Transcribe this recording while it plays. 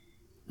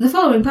The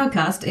following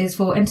podcast is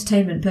for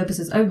entertainment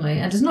purposes only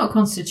and does not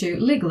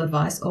constitute legal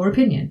advice or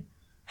opinion.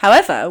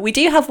 However, we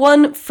do have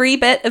one free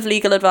bit of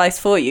legal advice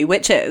for you,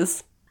 which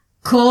is...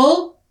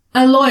 Call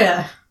a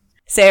lawyer.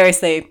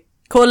 Seriously,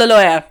 call a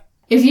lawyer.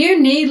 If you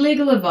need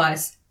legal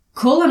advice,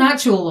 call an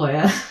actual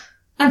lawyer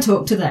and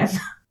talk to them.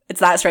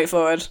 It's that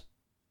straightforward.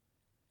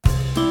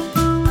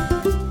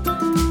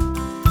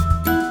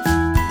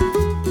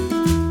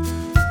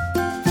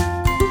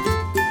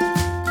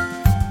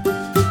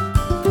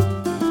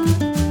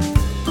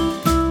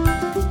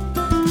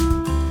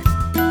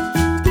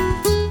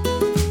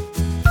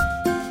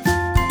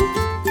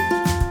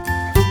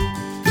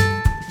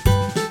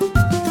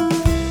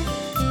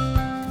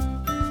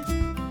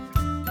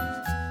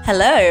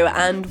 Hello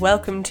and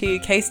welcome to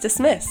Case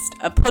Dismissed,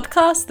 a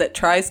podcast that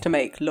tries to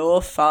make law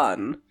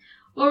fun.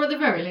 Or at the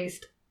very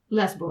least,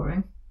 less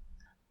boring.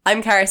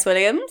 I'm Caris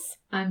Williams.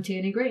 I'm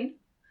Tierney Green.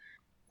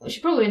 We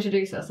should probably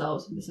introduce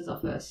ourselves. This is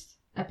our first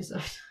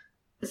episode.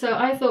 So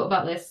I thought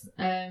about this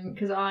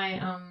because I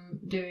am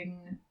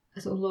doing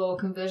a sort of law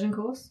conversion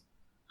course.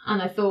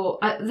 And I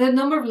thought, the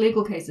number of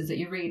legal cases that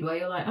you read where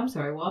you're like, I'm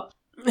sorry, what?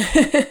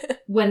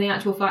 When the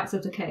actual facts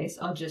of the case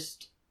are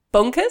just...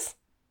 Bonkers?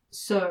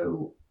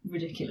 So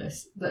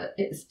ridiculous that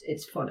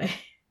it's funny.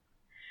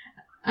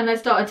 And I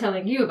started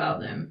telling you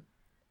about them,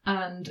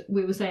 and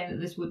we were saying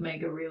that this would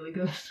make a really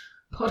good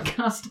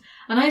podcast,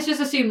 and I just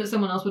assumed that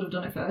someone else would have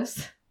done it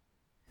first.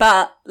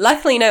 But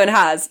luckily no one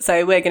has,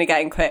 so we're going to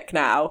get in quick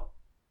now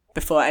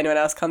before anyone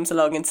else comes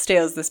along and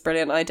steals this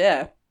brilliant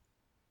idea.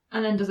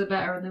 And then does it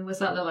better, and then we're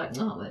sat there like,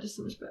 oh, they're just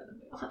so much better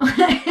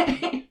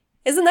than me.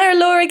 Isn't there a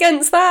law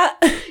against that?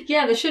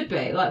 Yeah, there should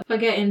be. Like, if I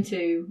get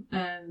into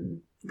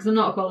because I'm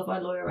not a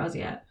qualified lawyer as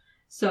yet.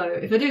 So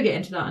if I do get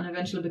into that and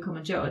eventually become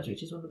a judge,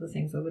 which is one of the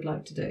things I would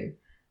like to do,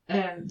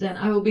 then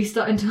I will be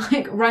starting to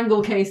like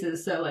wrangle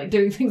cases. So like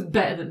doing things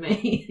better than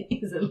me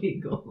is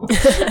illegal.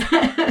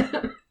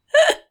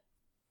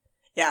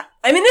 Yeah.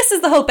 I mean, this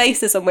is the whole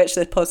basis on which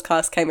this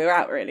podcast came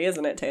about, really,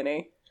 isn't it,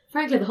 Tierney?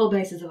 Frankly, the whole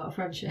basis of our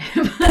friendship.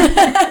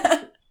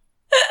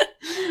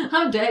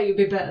 How dare you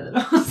be better than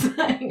us?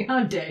 Like,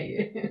 how dare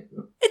you?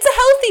 It's a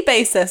healthy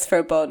basis for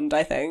a bond,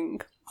 I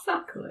think.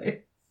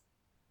 Exactly.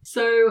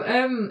 So,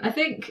 I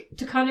think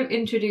to kind of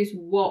introduce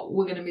what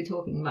we're going to be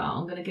talking about,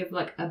 I'm going to give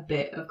like a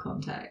bit of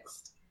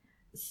context.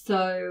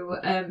 So,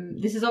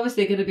 this is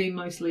obviously going to be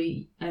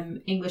mostly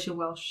English and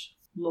Welsh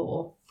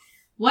law.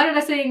 Why did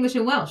I say English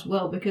and Welsh?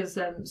 Well, because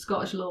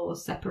Scottish law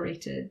was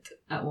separated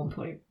at one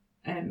point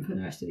from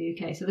the rest of the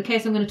UK. So the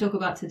case I'm going to talk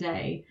about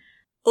today...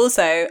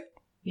 Also,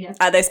 yeah.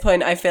 At this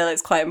point, I feel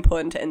it's quite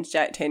important to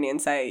interject, Tierney, and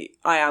say,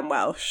 I am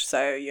Welsh,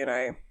 so, you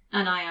know...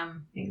 And I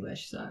am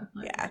English, so...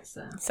 Yeah,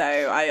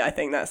 so I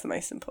think that's the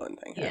most important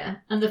thing here. Yeah,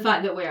 and the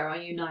fact that we are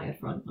a united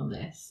front on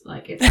this,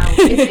 like,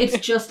 it's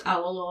just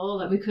our law,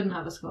 like, we couldn't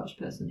have a Scottish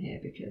person here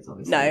because,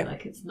 obviously,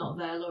 like, it's not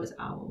their law, it's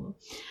our law.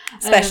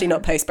 Especially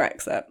not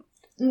post-Brexit.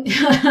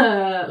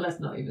 Let's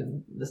not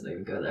even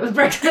go there with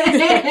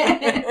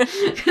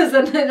Brexit. Because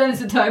then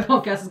this entire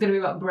podcast is going to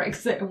be about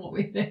Brexit and what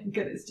we think,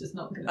 and it's just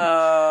not going to...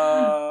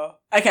 Oh...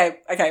 Okay,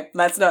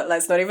 let's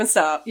not even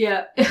start.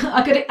 Yeah,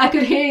 I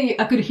could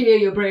hear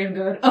your brain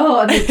going,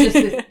 oh, and it's just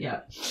this, yeah.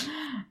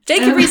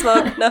 Jacob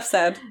Rees-Mogg, enough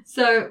said.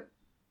 So,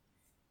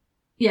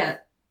 yeah.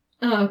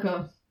 Oh,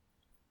 God.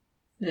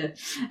 Yeah.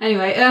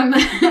 Anyway,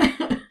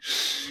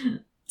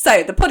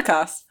 So, the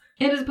podcast.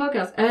 It is a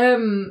podcast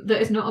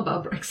that is not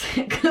about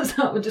Brexit, because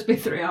that would just be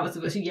 3 hours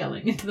of us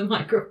yelling into the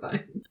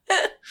microphone.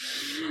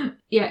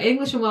 Yeah,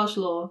 English and Welsh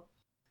law.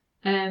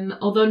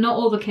 Although not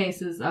all the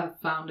cases I've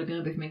found are going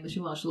to be from English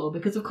and Welsh law,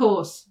 because of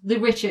course the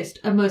richest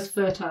and most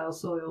fertile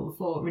soil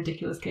for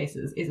ridiculous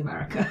cases is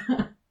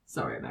America.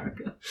 Sorry,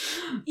 America.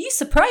 You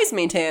surprised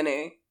me,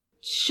 Tierney.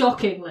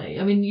 Shockingly.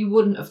 I mean, you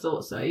wouldn't have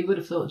thought so. You would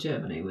have thought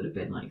Germany would have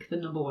been like the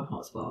number one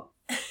hotspot.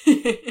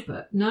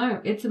 But no,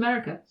 it's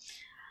America.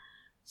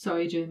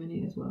 Sorry,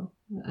 Germany as well.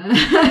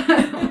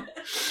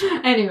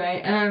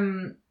 Anyway,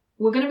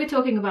 we're going to be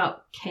talking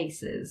about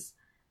cases,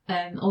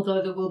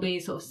 although there will be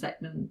sort of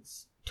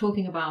segments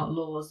talking about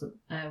laws.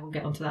 We'll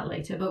get onto that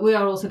later, but we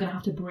are also going to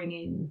have to bring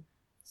in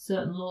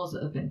certain laws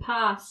that have been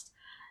passed.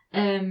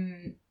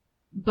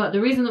 But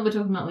the reason that we're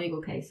talking about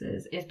legal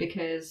cases is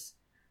because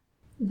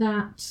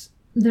that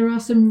there are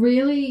some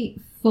really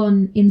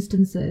fun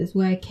instances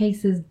where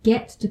cases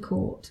get to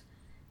court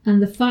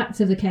and the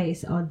facts of the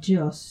case are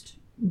just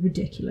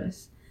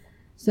ridiculous.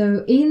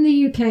 So in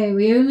the UK,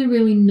 we only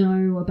really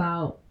know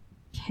about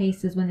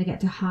cases when they get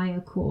to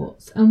higher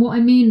courts, and what I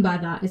mean by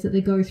that is that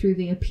they go through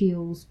the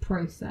appeals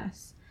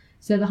process.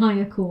 So the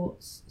higher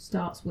courts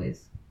starts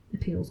with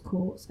appeals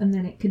courts and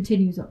then it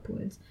continues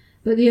upwards,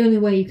 but the only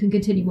way you can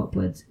continue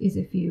upwards is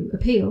if you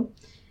appeal,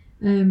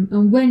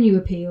 and when you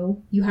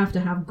appeal you have to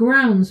have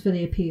grounds for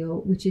the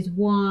appeal, which is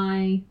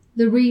why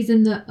the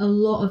reason that a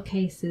lot of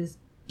cases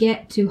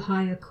get to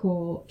higher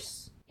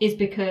courts is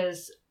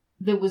because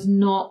there was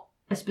not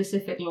a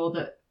specific law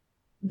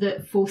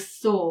that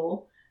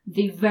foresaw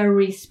the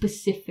very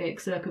specific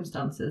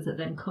circumstances that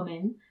then come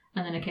in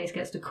and then a case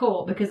gets to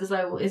court, because it's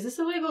like, well, is this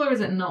illegal or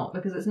is it not?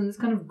 Because it's in this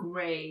kind of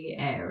grey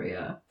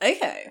area.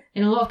 Okay.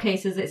 In a lot of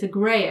cases, it's a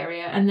grey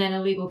area, and then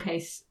a legal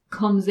case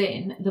comes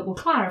in that will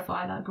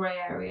clarify that grey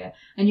area,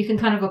 and you can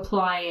kind of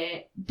apply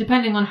it,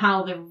 depending on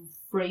how they've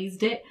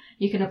phrased it,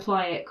 you can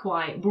apply it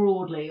quite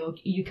broadly, or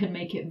you can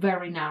make it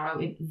very narrow.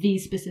 In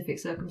these specific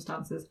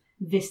circumstances,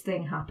 this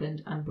thing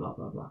happened, and blah,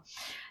 blah, blah.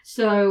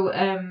 So,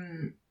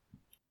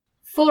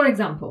 for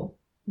example,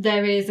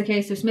 there is a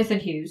case of Smith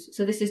and Hughes.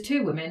 So this is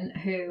two women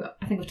who,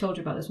 I think I've told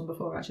you about this one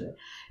before, actually.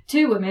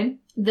 Two women,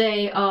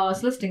 they are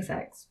soliciting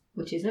sex,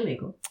 which is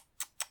illegal.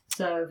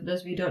 So for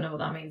those of you who don't know what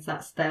that means,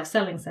 that's they're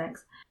selling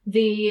sex.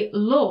 The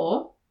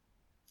law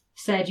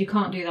said you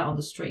can't do that on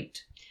the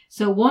street.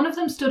 So one of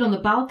them stood on the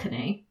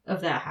balcony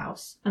of their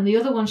house, and the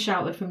other one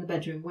shouted from the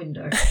bedroom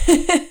window,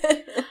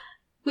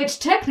 which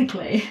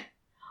technically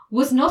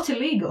was not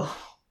illegal.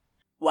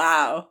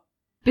 Wow.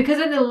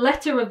 Because in the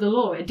letter of the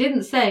law, it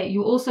didn't say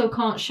you also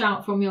can't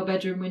shout from your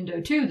bedroom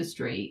window to the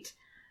street.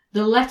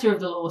 The letter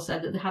of the law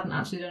said that they hadn't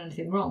actually done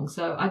anything wrong.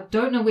 So I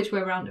don't know which way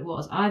around it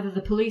was. Either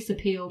the police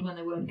appealed when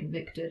they weren't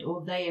convicted,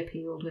 or they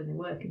appealed when they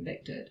were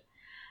convicted.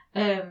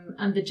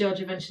 And the judge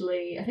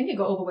eventually, I think it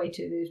got all the way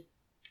to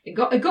it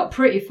got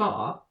pretty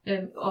far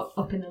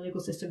up in the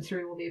legal system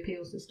through all the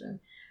appeal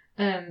system.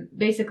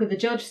 Basically, the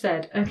judge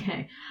said,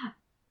 okay,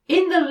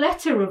 in the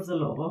letter of the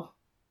law,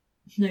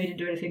 no, you didn't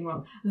do anything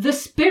wrong. The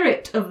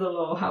spirit of the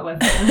law,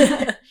 however.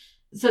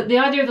 So the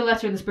idea of the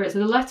letter and the spirit, so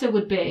the letter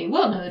would be,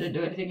 well, no, they didn't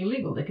do anything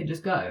illegal, they could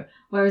just go.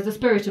 Whereas the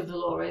spirit of the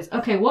law is,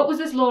 okay, what was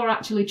this law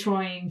actually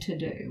trying to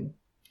do?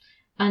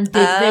 And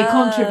did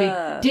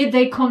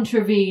they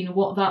contravene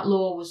what that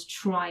law was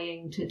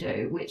trying to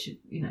do? Which,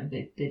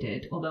 they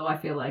did. Although I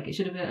feel like it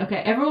should have been, okay,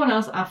 everyone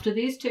else after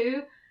these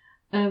two,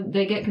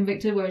 they get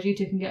convicted, whereas you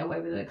two can get away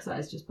with it, because that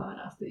is just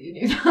badass that you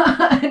knew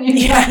that.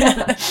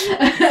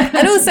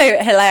 And also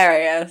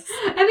hilarious.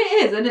 And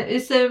it is, and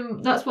it's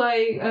that's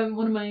why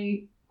one of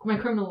my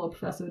criminal law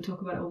professor would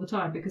talk about it all the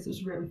time, because it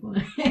was really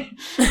funny.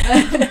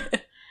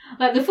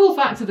 Like the full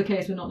facts of the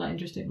case were not that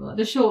interesting, but like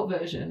the short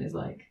version is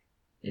like,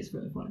 it's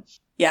really funny.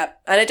 Yeah,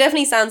 and it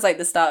definitely sounds like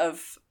the start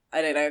of,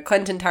 I don't know,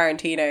 Quentin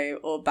Tarantino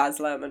or Baz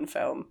Luhrmann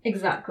film.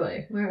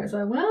 Exactly. Where it's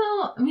like,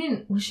 well, I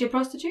mean, was she a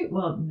prostitute?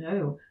 Well,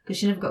 no, because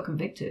she never got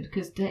convicted,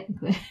 because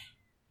technically...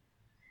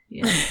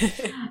 yeah.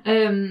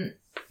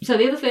 So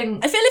the other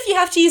thing... I feel if you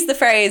have to use the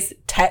phrase,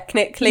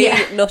 technically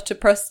not a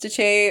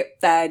prostitute,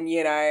 then,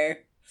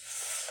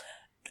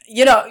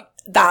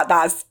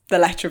 that's the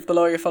letter of the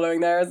law you're following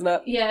there, isn't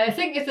it? Yeah, I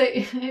think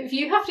if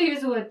you have to use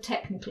the word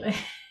technically...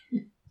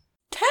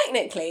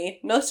 Technically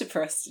not a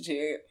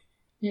prostitute.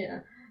 Yeah.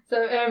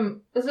 So,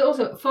 there's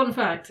also, fun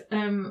fact,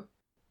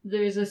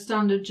 there is a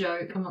standard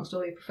joke amongst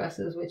all your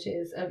professors, which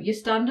is, your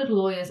standard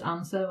lawyer's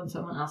answer when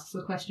someone asks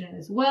a question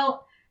is,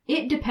 well,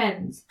 it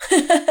depends.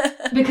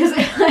 Because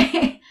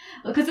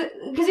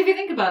if you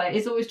think about it,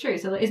 it's always true.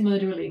 So, like, is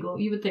murder illegal?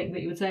 You would think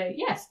that you would say,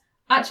 yes.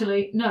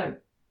 Actually, no,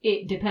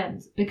 it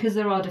depends. Because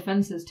there are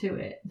defences to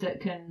it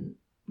that can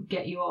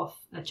get you off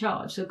a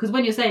charge. So, because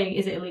when you're saying,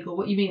 is it illegal,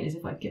 what you mean is,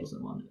 if I kill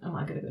someone, am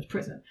I going to go to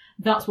prison?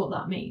 That's what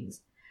that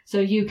means.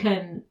 So you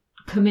can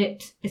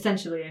commit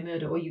essentially a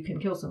murder, or you can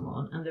kill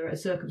someone, and there are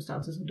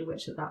circumstances under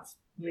which that's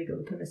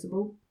legally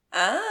permissible.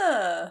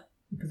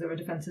 Because there are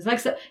defences, like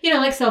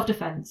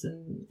self-defence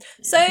and...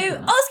 So,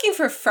 asking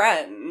for a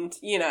friend,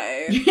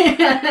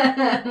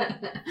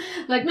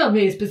 like, not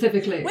me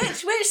specifically. Which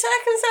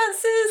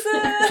circumstances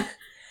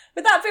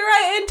would that be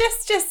right? And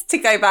just to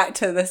go back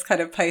to this kind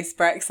of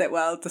post-Brexit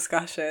world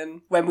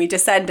discussion, when we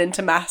descend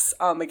into mass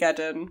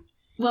Armageddon.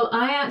 Well,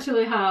 I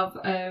actually have...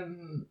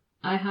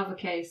 I have a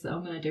case that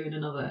I'm going to do in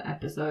another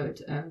episode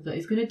that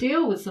is going to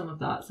deal with some of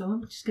that. So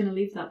I'm just going to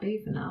leave that be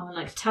for now.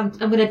 And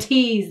I'm going to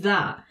tease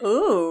that.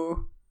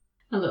 Ooh.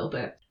 A little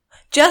bit.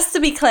 Just to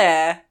be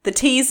clear, the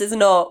tease is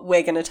not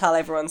we're going to tell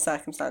everyone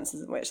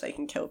circumstances in which they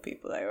can kill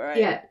people, though, right?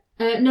 Yeah.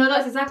 No,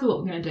 that's exactly what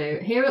we're going to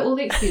do. Here are all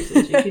the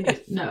excuses you can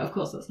use. No, of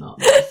course that's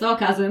not.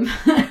 Sarcasm.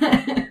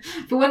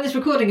 But when this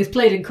recording is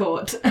played in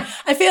court.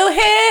 I feel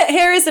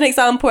here is an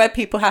example where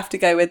people have to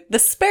go with the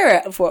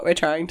spirit of what we're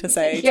trying to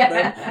say to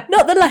them,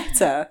 not the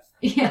letter.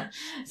 Yeah.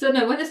 So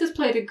no, when this is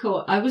played in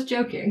court, I was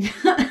joking.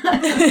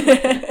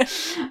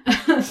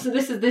 So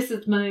this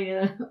is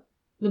my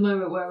the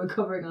moment where we're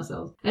covering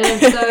ourselves.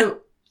 So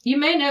you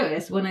may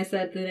notice when I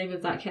said the name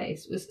of that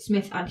case was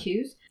Smith and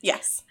Hughes.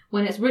 Yes.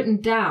 When it's written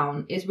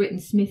down, it's written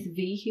Smith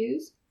v.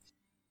 Hughes.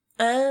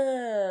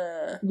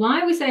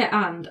 Why we say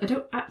and, I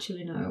don't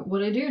actually know.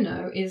 What I do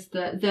know is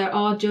that there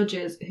are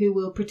judges who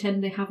will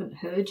pretend they haven't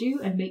heard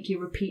you and make you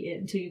repeat it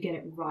until you get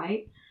it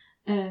right,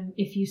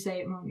 if you say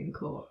it wrong in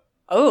court.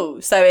 Oh,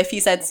 so if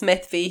you said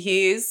Smith v.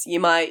 Hughes, you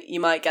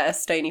might get a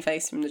stony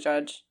face from the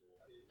judge.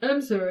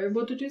 I'm sorry,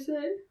 what did you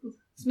say?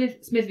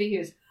 Smith v.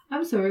 Hughes.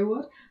 I'm sorry,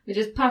 what? Which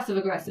is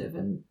passive-aggressive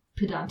and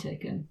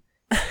pedantic and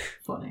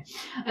funny.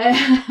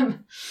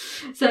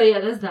 So yeah,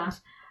 there's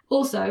that.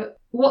 Also,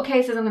 what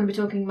cases I'm going to be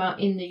talking about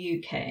in the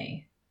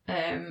UK?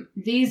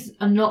 these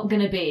are not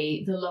going to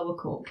be the lower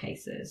court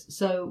cases.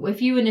 So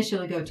if you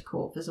initially go to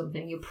court for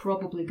something, you're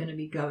probably going to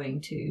be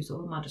going to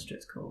sort of a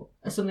magistrate's court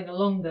or something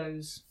along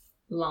those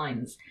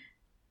lines.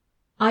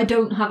 I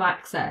don't have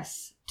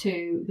access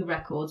to the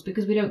records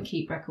because we don't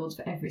keep records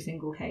for every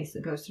single case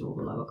that goes through all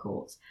the lower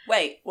courts.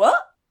 Wait,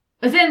 what?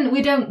 As in,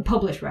 we don't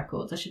publish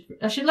records.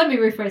 I should let me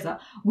rephrase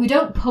that. We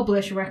don't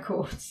publish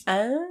records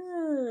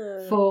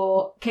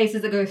for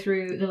cases that go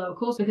through the lower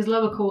courts because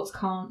lower courts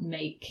can't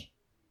make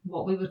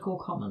what we would call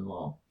common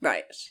law.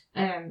 Right.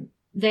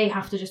 They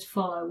have to just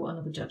follow what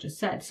another judge has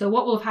said. So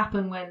what will have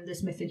happened when the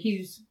Smith and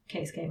Hughes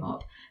case came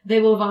up? They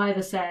will have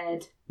either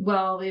said,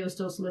 well, they were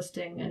still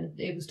soliciting and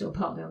it was still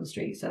partly on the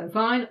street, so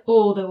fine.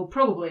 Or they will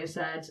probably have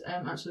said,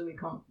 actually, we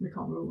can't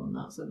rule on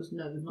that. So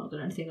they've not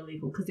done anything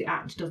illegal because the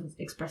Act doesn't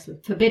expressly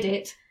forbid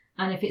it.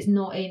 And if it's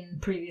not in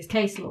previous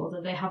case law,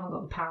 then they haven't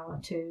got the power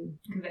to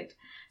convict.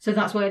 So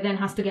that's where it then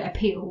has to get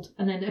appealed.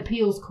 And then the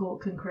appeals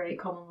court can create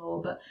common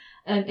law. But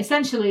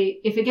essentially,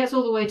 if it gets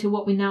all the way to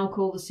what we now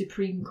call the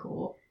Supreme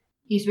Court,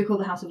 it used to be called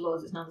the House of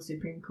Lords, it's now the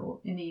Supreme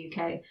Court in the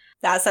UK.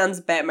 That sounds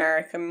a bit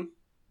American.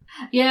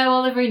 Yeah,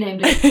 well, they've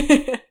renamed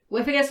it.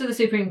 If it gets to the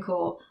Supreme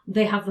Court,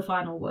 they have the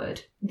final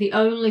word. The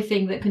only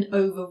thing that can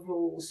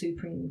overrule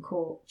Supreme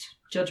Court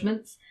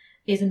judgments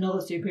is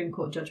another Supreme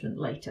Court judgment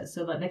later,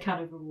 so that they can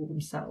overrule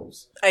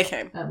themselves.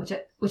 Okay.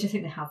 Which I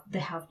think they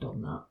have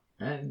done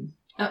that.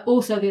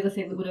 Also, the other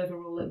thing that would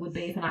overrule it would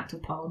be if an Act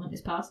of Parliament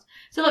is passed.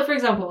 So, like for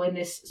example, in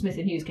this Smith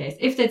and Hughes case,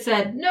 if they'd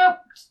said nope,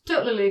 it's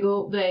totally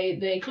legal,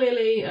 they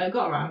clearly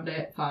got around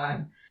it,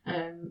 fine,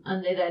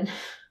 and they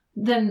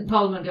then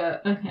Parliament go,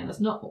 okay, that's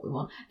not what we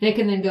want. They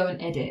can then go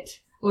and edit,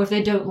 or if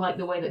they don't like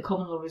the way that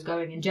common law is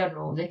going in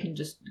general, they can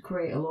just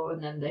create a law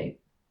and then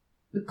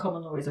the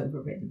common law is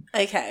overridden.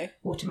 Okay.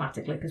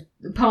 Automatically, because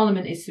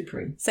Parliament is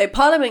supreme. So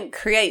Parliament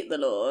create the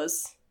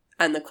laws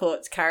and the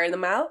courts carry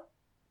them out?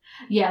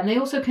 Yeah, and they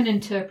also can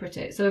interpret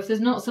it. So if there's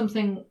not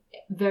something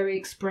very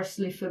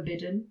expressly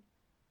forbidden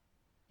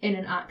in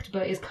an act,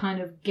 but is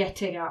kind of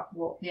getting at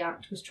what the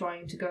act was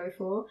trying to go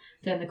for,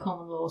 then the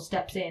common law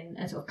steps in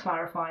and sort of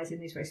clarifies in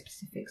these very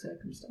specific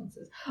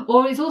circumstances.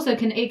 Or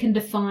it can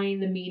define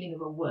the meaning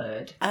of a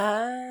word.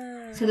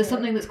 So there's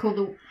something that's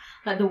called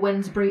the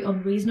Wensbury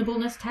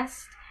unreasonableness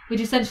test, which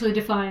essentially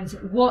defines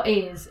what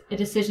is a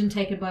decision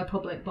taken by a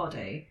public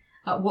body.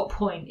 At what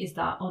point is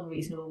that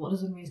unreasonable? What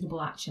does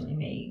unreasonable actually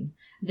mean?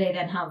 They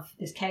then have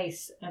this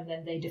case and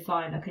then they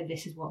define, okay,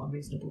 this is what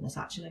unreasonableness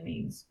actually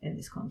means in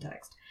this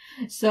context.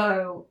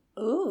 So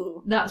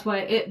that's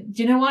why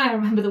do you know why I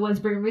remember the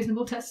Wensbury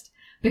unreasonable test?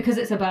 Because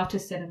it's about a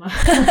cinema.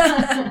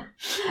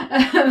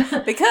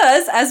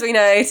 Because, as we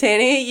know,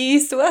 Tierney, you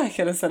used to work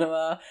in a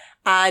cinema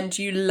and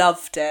you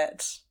loved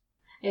it.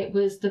 It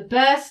was the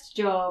best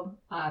job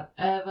I've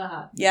ever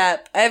had.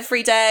 Yep,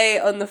 every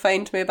day on the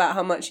phone to me about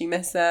how much you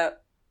miss it.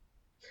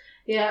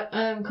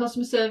 Yeah,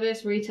 customer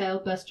service, retail,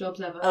 best jobs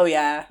ever. Oh,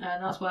 yeah.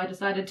 And that's why I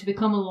decided to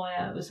become a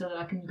lawyer, was so that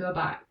I can go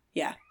back.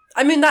 Yeah.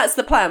 I mean, that's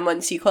the plan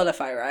once you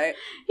qualify, right?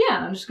 Yeah,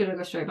 I'm just going to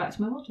go straight back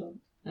to my law job.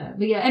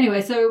 But yeah,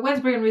 anyway, so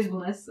Wensbury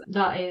unreasonableness,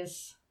 that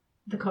is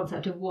the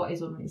concept of what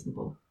is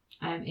unreasonable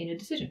in a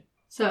decision.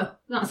 So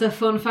that's a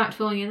fun fact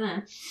for you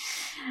there.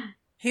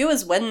 Who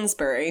was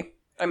Wensbury?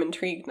 I'm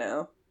intrigued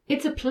now.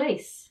 It's a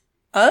place.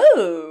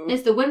 Oh!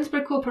 It's the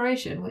Wensbury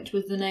Corporation, which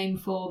was the name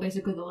for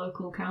basically the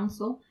local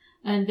council.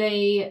 And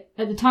they,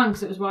 at the time,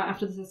 because it was right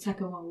after the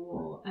Second World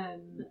War,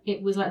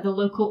 it was like the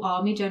local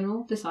army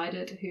general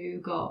decided who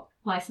got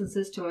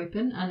licenses to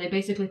open, and they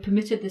basically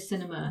permitted the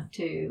cinema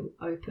to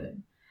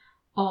open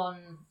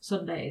on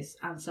Sundays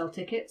and sell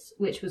tickets,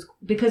 which was,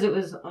 because it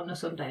was on a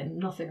Sunday and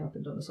nothing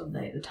opened on a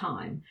Sunday at the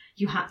time,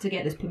 you had to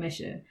get this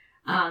permission.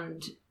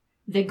 And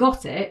they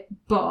got it,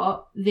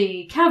 but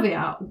the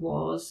caveat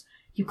was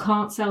you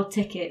can't sell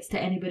tickets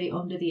to anybody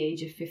under the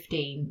age of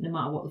 15, no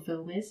matter what the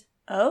film is.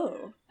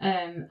 Oh.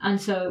 And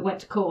so it went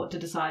to court to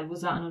decide,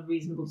 was that an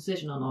unreasonable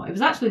decision or not? It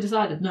was actually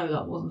decided, no,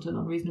 that wasn't an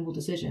unreasonable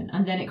decision.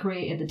 And then it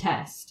created the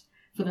test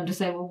for them to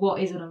say, well,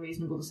 what is an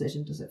unreasonable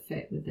decision? Does it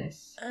fit with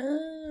this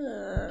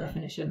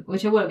definition?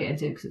 Which I won't get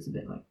into because it's a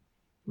bit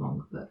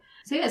long. But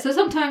so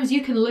sometimes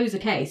you can lose a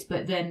case,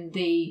 but then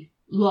the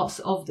loss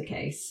of the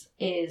case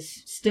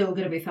is still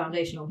going to be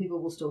foundational.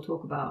 People will still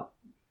talk about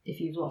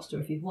if you've lost or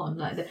if you've won.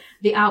 Like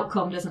the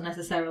outcome doesn't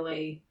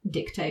necessarily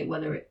dictate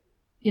whether it,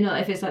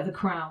 if it's like the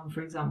Crown,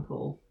 for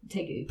example,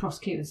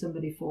 prosecuting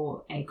somebody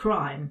for a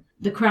crime,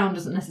 the Crown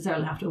doesn't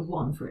necessarily have to have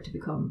won for it to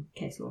become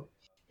case law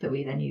that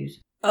we then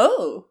use.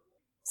 Oh.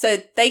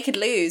 So they could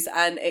lose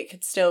and it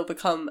could still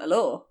become a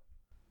law.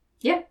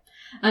 Yeah.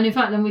 And in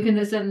fact, then we can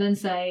then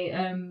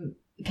say,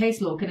 case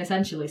law can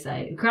essentially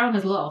say, the Crown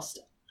has lost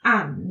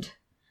and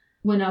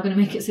we're now going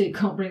to make it so you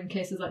can't bring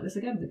cases like this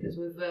again because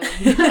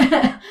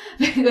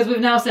we've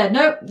now said,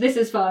 nope, this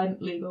is fine,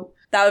 legal.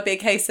 That would be a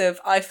case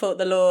of I fought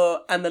the law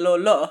and the law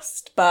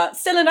lost, but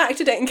still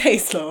enacted it in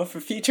case law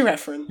for future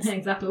reference.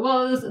 Exactly.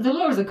 Well, the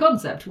law is a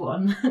concept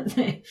one.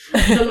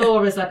 The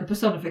law is like a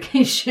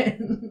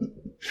personification.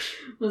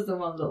 Was the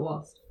one that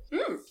lost.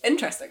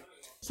 Interesting.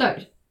 So,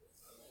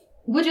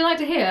 would you like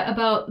to hear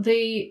about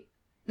the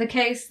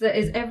case that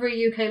is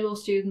every UK law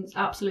student's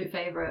absolute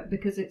favourite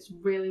because it's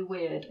really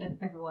weird and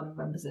everyone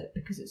remembers it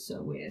because it's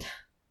so weird?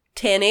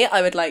 Tierney,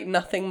 I would like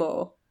nothing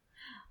more.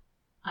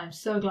 I'm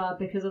so glad,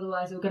 because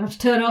otherwise we're going to have to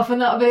turn off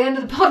and that'll be the end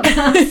of the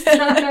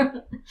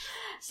podcast.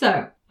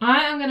 So,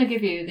 I am going to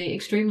give you the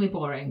extremely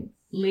boring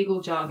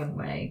legal jargon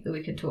way that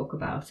we can talk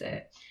about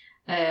it.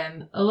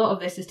 A lot of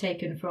this is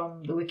taken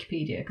from the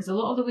Wikipedia, because a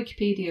lot of the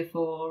Wikipedia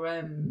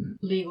for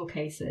legal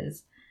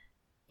cases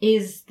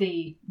is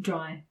the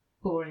dry,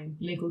 boring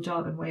legal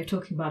jargon way of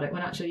talking about it,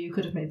 when actually you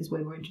could have made this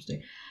way more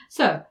interesting.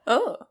 So,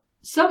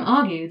 some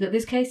argue that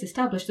this case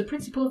established the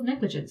principle of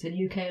negligence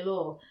in UK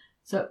law.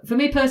 So, for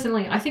me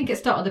personally, I think it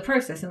started the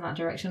process in that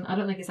direction. I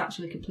don't think it's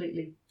actually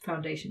completely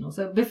foundational.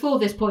 So, before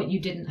this point, you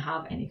didn't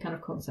have any kind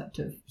of concept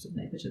of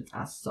negligence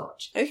as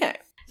such. Okay.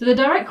 So, the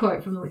direct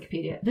quote from the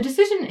Wikipedia: the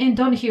decision in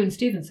Donoghue and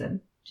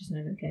Stevenson, which is the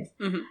name of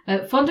the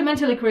case,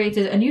 fundamentally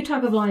created a new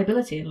type of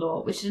liability in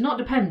law, which did not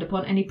depend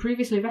upon any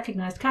previously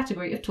recognised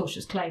category of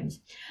tortious claims.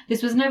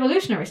 This was an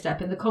evolutionary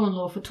step in the common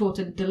law for tort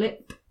and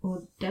delict,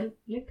 or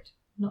delict?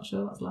 Not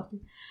sure, that's Latin.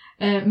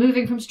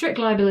 Moving from strict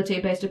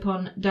liability based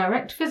upon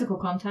direct physical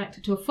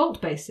contact to a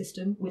fault-based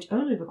system which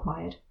only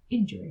required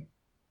injury.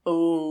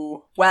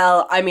 Oh,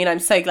 well, I mean, I'm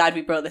so glad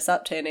we brought this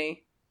up,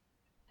 Tierney.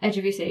 Edge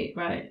of your seat,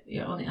 right?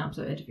 You're on the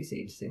absolute edge of your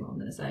seat to see what I'm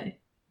going to say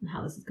and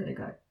how this is going to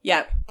go.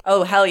 Yeah.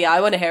 Oh, hell yeah, I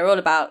want to hear all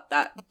about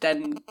that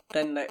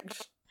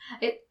delict.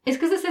 It's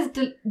because it says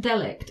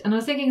delict, and I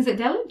was thinking, is it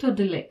delict or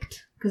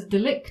delict? Because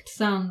delict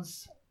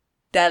sounds...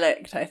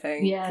 Delict, I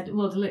think. Yeah,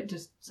 well, delict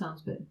just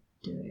sounds a bit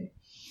dirty.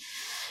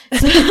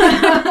 So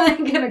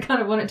I'm going to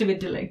kind of want it to be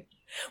dilly.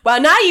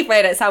 Well, now you've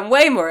made it sound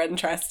way more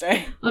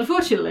interesting.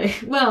 Unfortunately.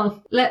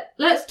 Well,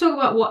 let's talk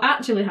about what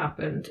actually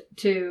happened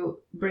to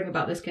bring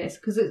about this case,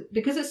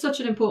 because it's such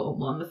an important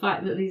one. The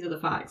fact that these are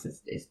the facts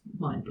is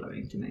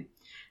mind-blowing to me.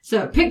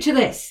 So, picture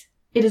this.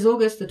 It is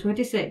August the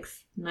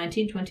 26th,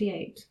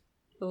 1928.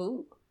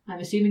 Ooh.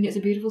 I'm assuming it's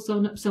a beautiful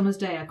summer's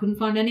day. I couldn't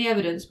find any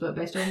evidence, but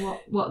based on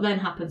what then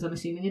happens, I'm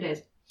assuming it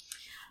is.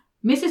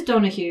 Mrs.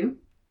 Donoghue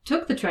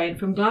took the train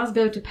from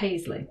Glasgow to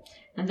Paisley,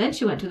 and then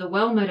she went to the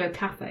Well Meadow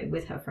Cafe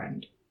with her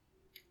friend.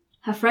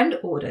 Her friend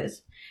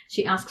orders.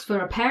 She asks for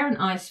a pear and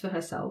ice for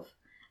herself,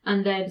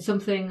 and then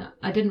something,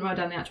 I didn't write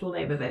down the actual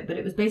name of it, but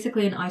it was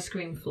basically an ice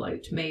cream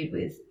float made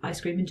with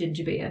ice cream and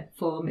ginger beer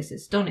for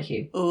Mrs.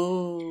 Donoghue.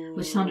 Ooh.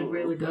 Which sounded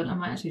really good. I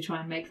might actually try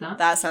and make that.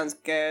 That sounds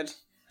good.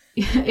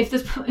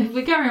 If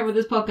we carry on with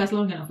this podcast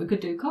long enough, we could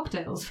do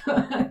cocktails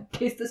for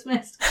Case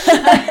Dismissed.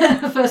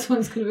 The first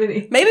one's going to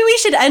be... Maybe we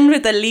should end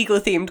with a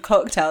legal-themed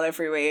cocktail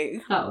every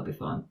week. That would be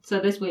fun. So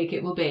this week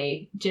it will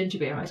be ginger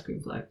beer ice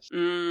cream float.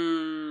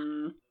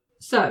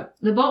 So,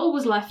 the bottle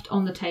was left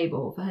on the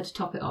table for her to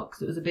top it up,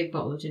 because it was a big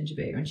bottle of ginger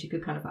beer and she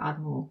could kind of add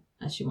more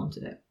as she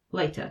wanted it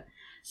later.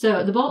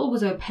 So, the bottle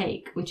was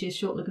opaque, which is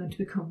shortly going to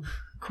become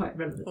quite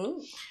relevant.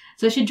 Ooh.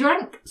 So, she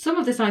drank some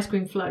of this ice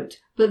cream float,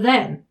 but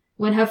then...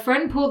 when her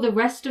friend poured the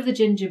rest of the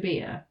ginger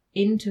beer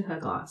into her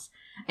glass,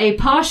 a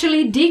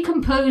partially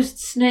decomposed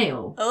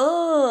snail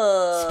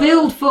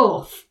spilled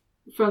forth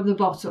from the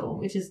bottle,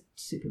 which is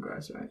super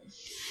gross, right?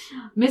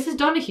 Mrs.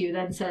 Donoghue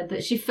then said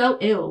that she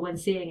felt ill when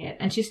seeing it,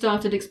 and she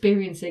started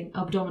experiencing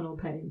abdominal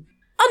pain.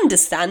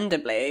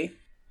 Understandably.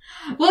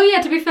 Well,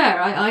 yeah, to be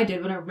fair, I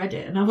did when I read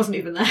it, and I wasn't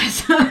even there,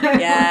 so...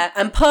 Yeah,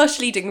 and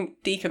partially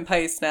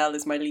decomposed snail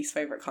is my least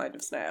favourite kind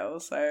of snail,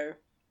 so...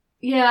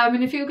 Yeah, I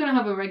mean, if you were going to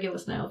have a regular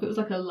snail, if it was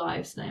like a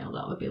live snail,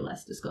 that would be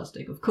less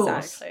disgusting, of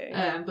course.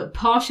 Exactly. But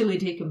partially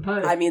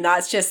decomposed. I mean,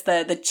 that's just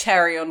the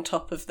cherry on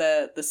top of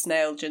the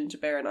snail ginger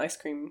beer and ice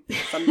cream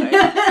sundae.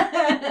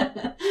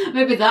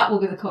 Maybe that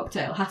will be the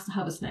cocktail. Has to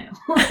have a snail.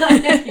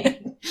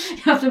 You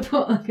have to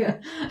put like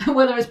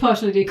whether it's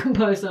partially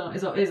decomposed or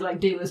not is like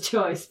dealer's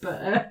choice,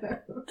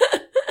 but...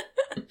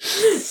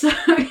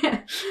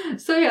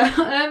 So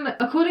yeah,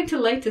 according to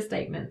later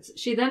statements,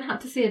 she then had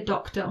to see a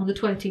doctor on the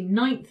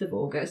 29th of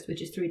August,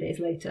 which is 3 days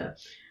later.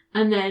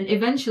 And then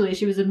eventually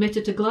she was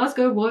admitted to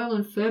Glasgow Royal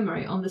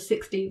Infirmary on the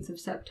 16th of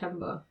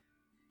September,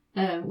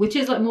 which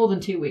is like more than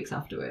 2 weeks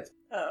afterwards.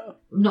 Oh.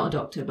 I'm not a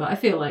doctor, but I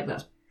feel like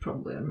that's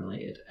probably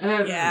unrelated.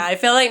 Yeah, I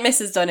feel like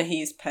Mrs.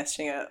 Donoghue's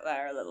pushing it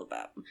there a little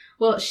bit.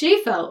 Well,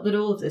 she felt that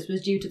all of this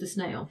was due to the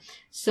snail.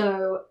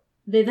 So...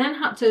 they then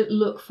had to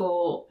look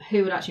for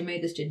who had actually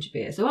made this ginger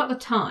beer. So at the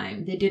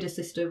time, they did a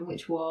system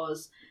which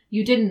was,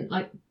 you didn't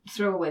like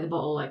throw away the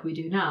bottle like we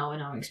do now in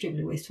our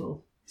extremely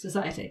wasteful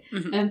society.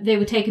 Mm-hmm. They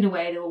were taken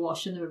away, they were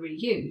washed, and they were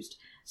reused.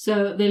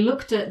 So they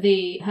looked at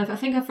I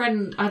think her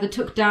friend either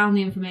took down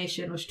the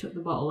information or she took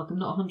the bottle. Like, I'm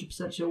not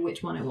 100% sure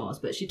which one it was,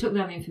 but she took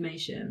down the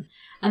information.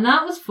 And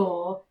that was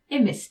for a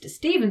Mr.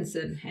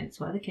 Stevenson, hence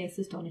why the case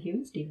is Donoghue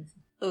and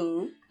Stevenson.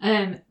 Ooh.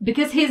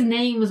 Because his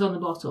name was on the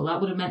bottle, that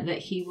would have meant that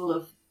he will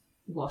have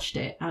washed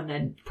it and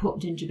then put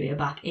ginger beer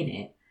back in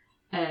it,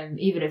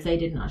 even if they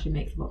didn't actually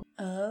make the bottle.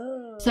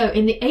 Oh. So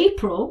in the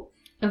April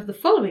of the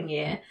following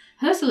year,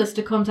 her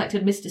solicitor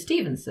contacted Mr.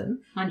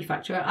 Stevenson,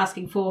 manufacturer,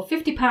 asking for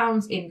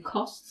 £50 in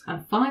costs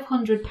and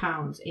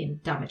 £500 in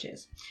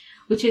damages,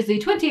 which is the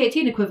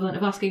 2018 equivalent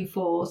of asking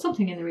for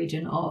something in the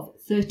region of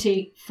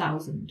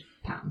 £30,000.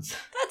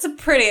 That's a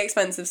pretty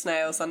expensive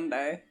snail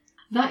sundae.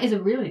 That is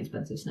a really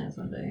expensive snail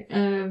sundae.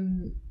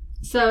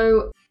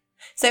 So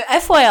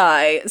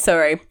FYI,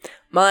 sorry,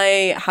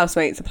 my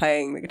housemates are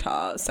playing the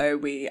guitar,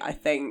 so I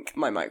think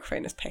my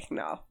microphone is picking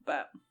it up,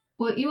 but...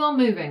 Well, you are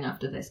moving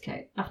after this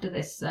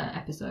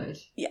episode.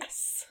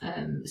 Yes.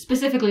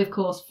 Specifically, of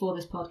course, for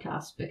this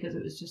podcast, because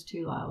it was just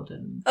too loud.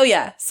 And oh,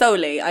 yeah,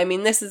 solely. I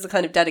mean, this is the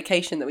kind of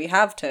dedication that we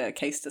have to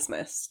Case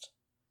Dismissed.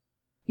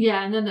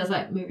 Yeah, and then there's,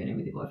 like, moving in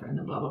with your boyfriend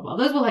and blah, blah, blah.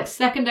 Those were, like,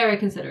 secondary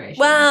considerations.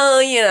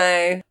 Well, you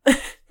know,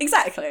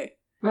 exactly.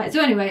 Right,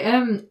 so anyway,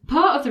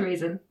 part of the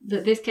reason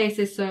that this case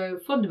is so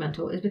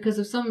fundamental is because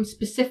of some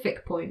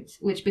specific points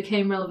which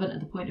became relevant at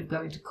the point of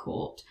going to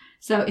court.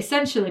 So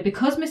essentially,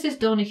 because Mrs.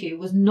 Donahue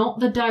was not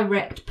the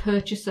direct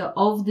purchaser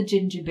of the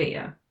ginger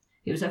beer,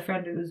 it was her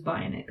friend who was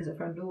buying it because her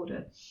friend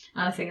ordered.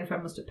 And I think her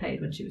friend must have paid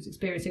when she was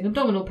experiencing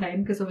abdominal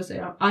pain, because obviously,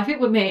 I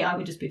think with me, I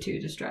would just be too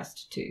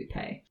distressed to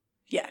pay.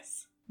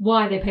 Yes.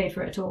 Why they paid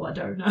for it at all, I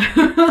don't know.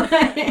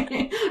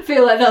 I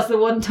feel like that's the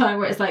one time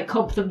where it's like,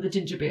 comp them the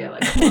ginger beer,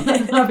 like,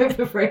 have it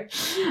for free.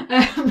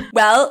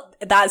 Well,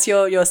 that's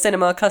your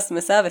cinema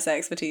customer service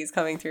expertise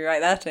coming through right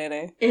there,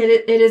 Tony.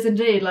 It is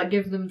indeed, like,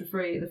 give them the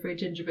free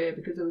ginger beer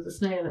because there was a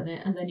snail in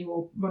it, and then you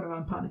all run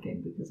around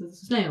panicking because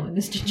there's a snail in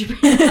this ginger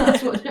beer.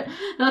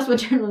 That's what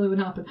generally would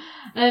happen.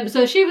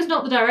 So she was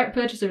not the direct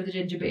purchaser of the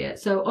ginger beer.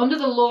 So under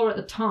the law at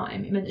the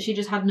time, it meant that she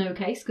just had no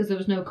case because there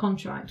was no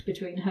contract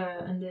between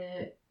her and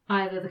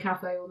either the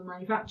cafe or the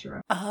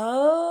manufacturer.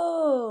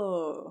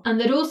 Oh. And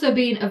there'd also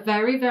been a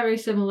very, very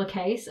similar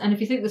case, and if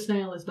you think the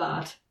snail is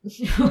bad,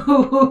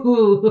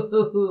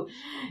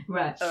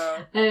 right,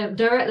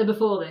 directly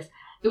before this,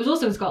 it was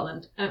also in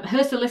Scotland.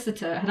 Her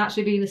solicitor had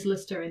actually been the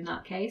solicitor in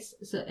that case,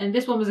 and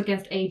this one was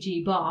against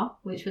AG Bar,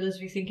 which for those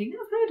of you thinking,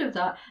 I've heard of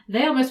that,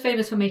 they are most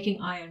famous for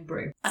making iron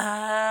brew.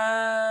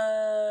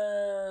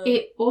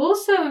 It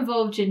also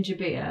involved ginger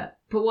beer,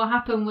 but what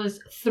happened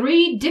was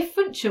 3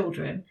 different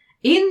children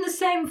in the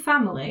same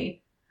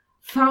family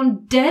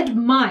found dead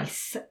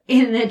mice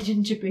in their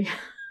ginger beer.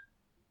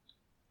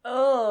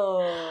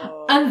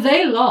 Oh. And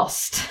they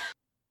lost.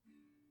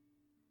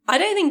 I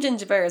don't think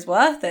ginger beer is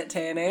worth it,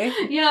 Tony.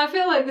 Yeah, I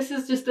feel like this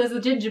is just, there's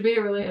a ginger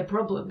beer related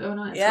problem going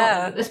on in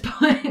Scotland at this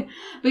point.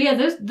 But yeah,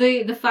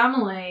 the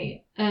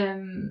family,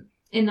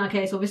 in that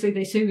case, obviously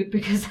they sued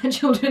because their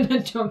children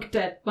had drunk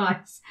dead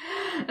mice.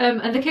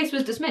 And the case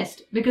was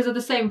dismissed because of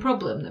the same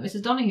problem that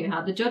Mrs. Donahue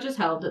had. The judges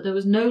held that there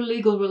was no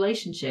legal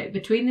relationship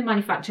between the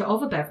manufacturer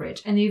of a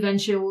beverage and the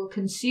eventual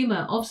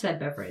consumer of said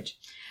beverage.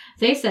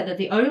 They said that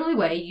the only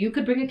way you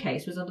could bring a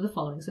case was under the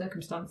following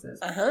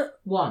circumstances.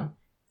 1,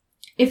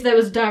 if there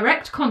was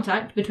direct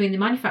contact between the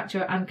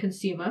manufacturer and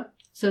consumer,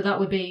 so that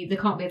would be, there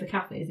can't be the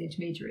cafe as the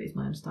intermediary, is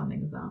my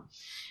understanding of that.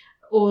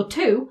 Or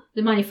 2,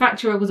 the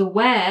manufacturer was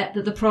aware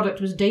that the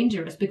product was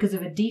dangerous because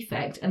of a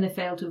defect and they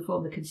failed to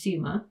inform the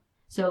consumer.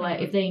 So,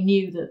 like, if they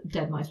knew that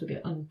dead mice or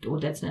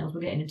dead snails were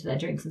getting into their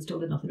drinks and still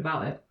did nothing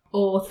about it.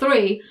 Or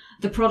 3,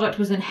 the product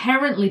was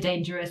inherently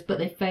dangerous, but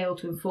they failed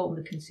to inform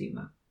the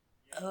consumer.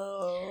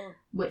 Oh.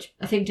 Which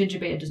I think ginger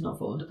beer does not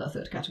fall under that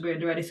third category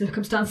under any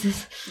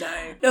circumstances.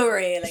 No, not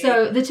really.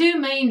 So the 2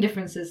 main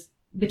differences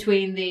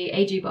between the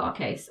AG Bar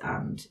case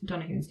and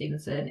Donahue and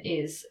Stevenson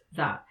is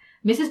that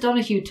Mrs.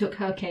 Donahue took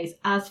her case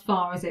as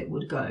far as it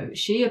would go.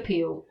 She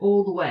appealed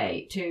all the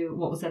way to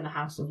what was then the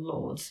House of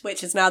Lords.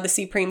 Which is now the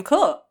Supreme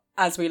Court,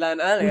 as we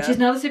learned earlier. Which is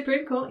now the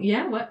Supreme Court.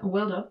 Yeah,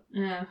 well done.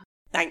 Yeah.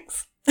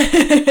 Thanks.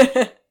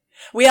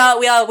 we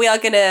are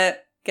gonna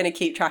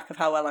keep track of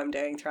how well I'm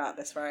doing throughout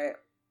this, right?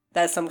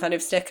 There's some kind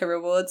of sticker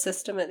reward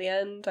system at the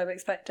end, I'm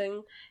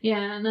expecting.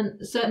 Yeah, and then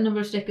a certain number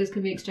of stickers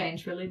can be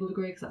exchanged for a legal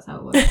degree, because that's how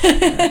it works.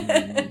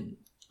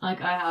 Like,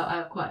 I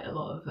have quite a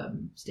lot of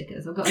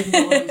stickers. I've got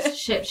even ones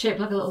shaped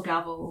like a little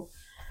gavel.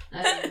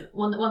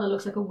 One that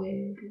looks like a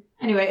wig.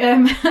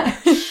 Anyway,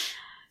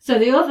 so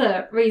the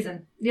other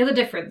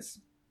difference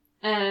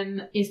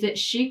is that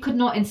she could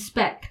not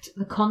inspect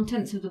the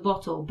contents of the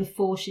bottle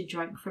before she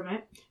drank from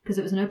it, because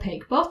it was an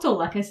opaque bottle,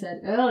 like I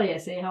said earlier.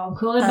 See how I'm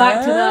calling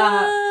back to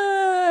that?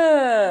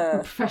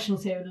 We're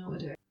professionals here and know what we're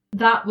doing.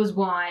 That was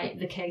why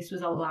the case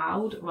was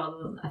allowed, rather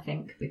than, I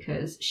think,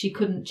 because she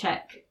couldn't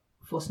check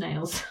for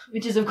snails,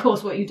 which is of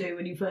course what you do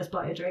when you first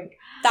buy a drink.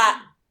 That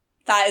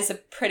is a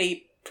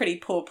pretty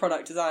poor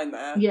product design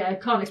there. Yeah,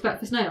 can't expect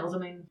for snails. I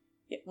mean,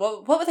 yeah,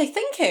 what were they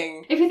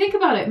thinking? If you think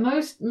about it,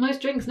 most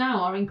drinks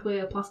now are in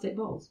clear plastic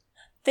bottles.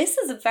 This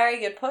is a very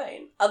good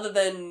point. Other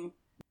than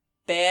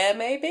beer,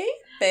 maybe?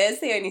 Beer's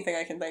the only thing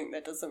I can think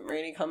that doesn't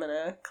really come in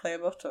a clear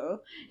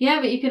bottle. Yeah,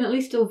 but you can at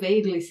least still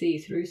vaguely see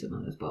through some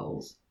of those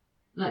bottles.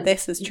 Like,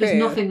 this is true. There's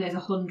nothing that's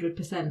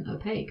 100%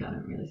 opaque, I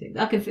don't really think.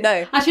 No.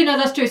 Actually, no,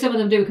 that's true. Some of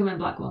them do come in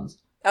black ones.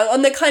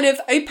 On the kind of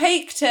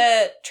opaque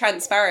to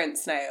transparent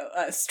snail.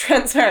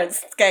 Transparent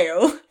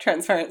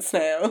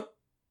snail.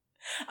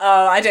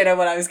 Oh, I don't know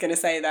what I was going to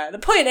say there. The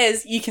point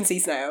is, you can see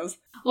snails.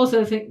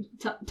 Also, I think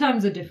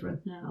times are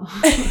different now.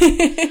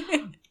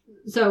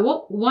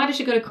 So, why did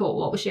she go to court?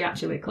 What was she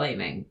actually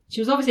claiming?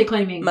 She was obviously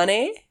claiming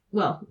Money?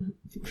 Well,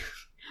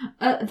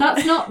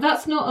 that's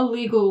not a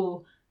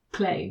legal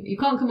claim. You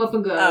can't come up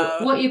and go,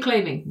 "What are you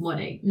claiming?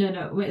 Money?"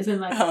 No. It's in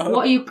like,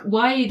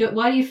 why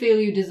do you feel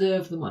you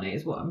deserve the money?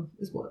 Is what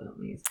that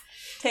means.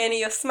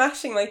 Tierney, you're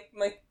smashing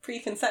my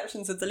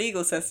preconceptions of the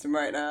legal system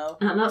right now.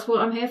 And that's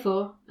what I'm here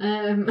for.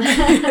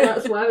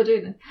 That's why we're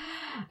doing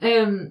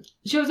this.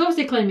 She was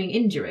obviously claiming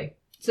injury,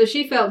 so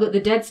she felt that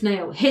the dead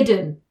snail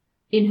hidden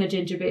in her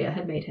ginger beer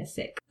had made her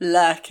sick.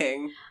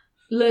 Lurking,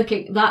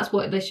 that's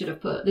what they should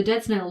have put. The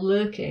dead snail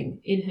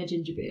lurking in her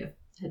ginger beer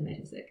had made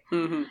her sick.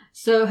 Mm-hmm.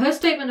 So her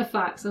statement of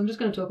facts, I'm just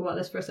going to talk about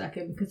this for a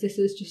second because this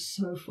is just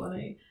so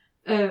funny.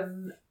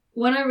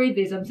 When I read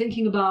these, I'm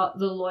thinking about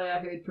the lawyer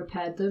who had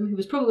prepared them, who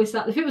was probably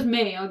sat, if it was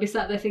me, I'd be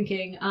sat there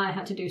thinking, I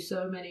had to do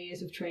so many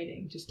years of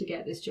training just to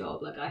get this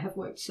job. Like, I have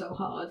worked so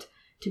hard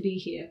to be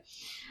here.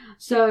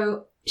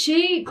 So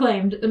she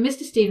claimed that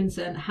Mr.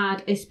 Stevenson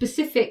had a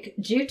specific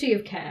duty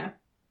of care.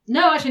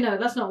 No, actually, no,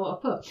 that's not what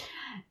I put.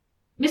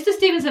 Mr.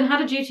 Stevenson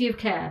had a duty of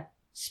care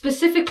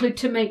specifically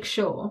to make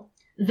sure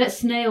that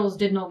snails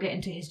did not get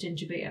into his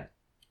ginger beer.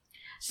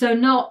 So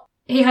not,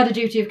 he had a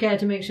duty of care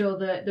to make sure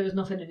that there was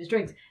nothing in his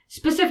drinks.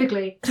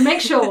 Specifically to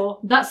make sure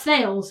that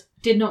snails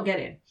did not get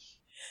in.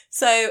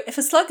 So if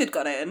a slug had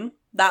got in,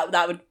 that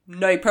would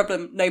no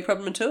problem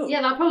at all.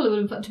 Yeah, that probably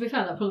would have, to be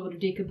fair, that probably would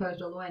have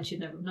decomposed all the way and she'd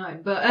never have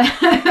known. But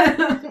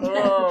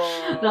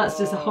that's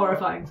just a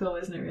horrifying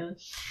thought, isn't it, really?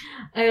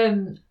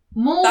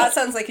 That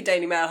sounds like a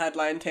Daily Mail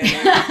headline, too.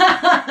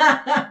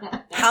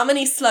 How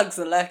many slugs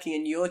are lurking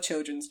in your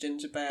children's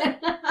ginger beer?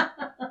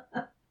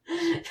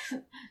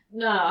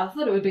 No, I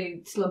thought it would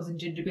be slugs and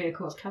ginger beer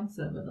cause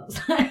cancer, but that's...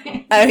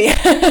 Oh,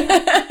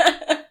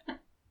 yeah.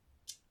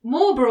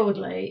 More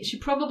broadly, she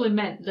probably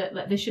meant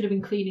that they should have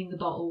been cleaning the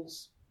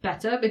bottles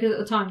better, because at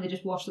the time they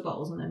just washed the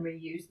bottles and then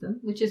reused them,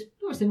 which is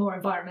obviously more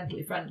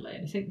environmentally friendly,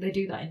 and I think they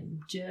do that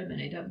in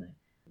Germany, don't they?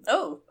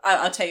 Oh,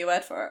 I'll take your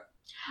word for it.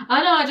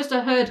 I know,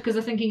 I heard, because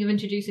they're thinking of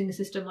introducing a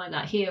system like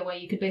that here, where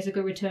you could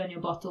basically return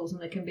your bottles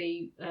and they can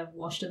be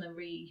washed and then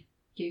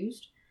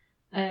reused.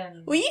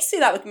 We used to do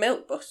that with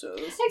milk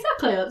bottles.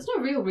 Exactly. There's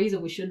no real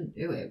reason we shouldn't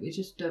do it. We're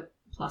just a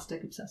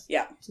plastic obsessed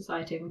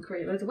society and we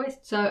create loads of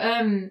waste. So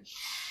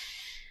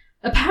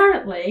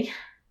apparently,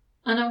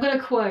 and I'm going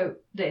to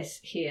quote this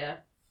here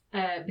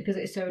because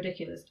it is so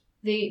ridiculous.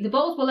 The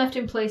bottles were left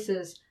in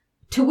places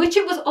to which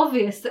it was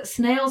obvious that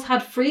snails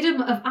had freedom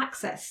of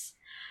access.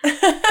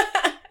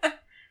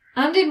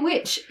 And in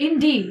which,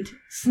 indeed,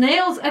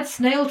 snails at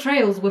snail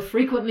trails were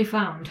frequently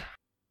found.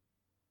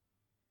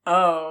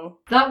 Oh.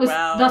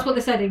 That's what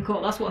they said in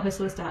court. That's what her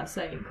solicitor had to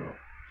say in court.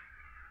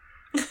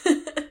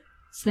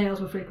 Snails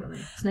and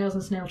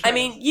snail trails. I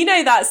mean, you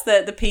know that's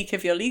the peak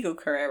of your legal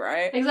career,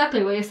 right?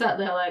 Exactly, where you sat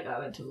there like, I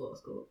went to law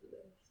school for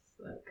this.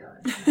 Like,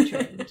 I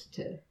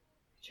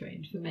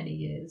trained for many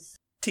years.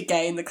 To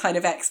gain the kind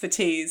of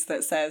expertise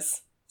that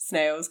says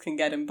snails can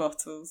get in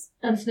bottles.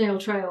 And snail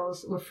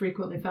trails were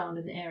frequently found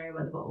in the area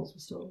where the bottles were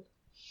stored.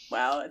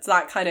 Well, it's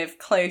that kind of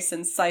close,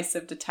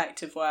 incisive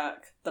detective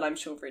work that I'm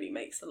sure really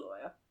makes a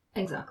lawyer.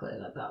 Exactly,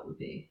 like that would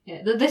be...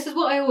 Yeah. This is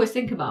what I always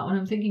think about when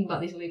I'm thinking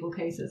about these legal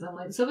cases. I'm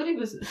like, somebody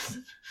was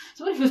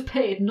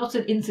paid not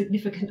an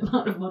insignificant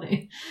amount of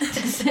money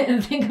to sit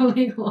and think of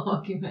legal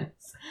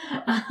arguments.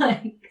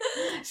 Like,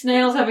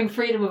 snails having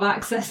freedom of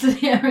access to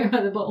the area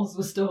where the bottles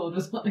were stored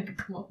was what I could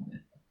come up with.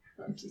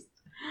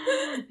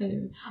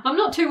 Anyway, I'm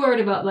not too worried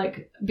about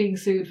like being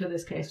sued for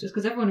this case, just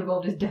because everyone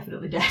involved is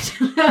definitely dead.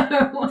 So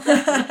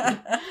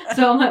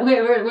I'm like,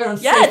 we're on.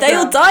 Yeah, they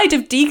all died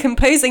of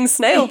decomposing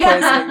snail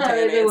poisoning.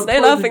 It's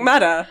no laughing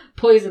matter.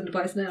 Poisoned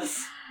by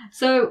snails.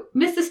 So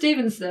Mr.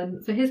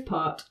 Stevenson, for his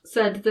part,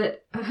 said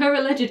that her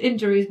alleged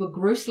injuries were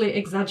grossly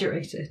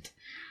exaggerated.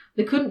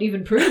 They couldn't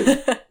even prove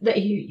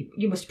that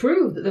you must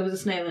prove that there was a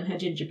snail in her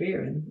ginger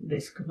beer, and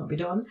this could not be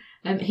done.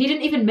 He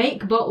didn't even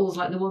make bottles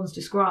like the ones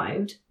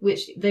described,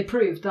 which they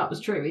proved that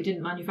was true. He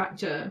didn't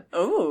manufacture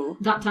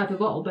that type of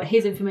bottle, but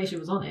his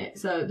information was on it.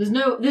 So there's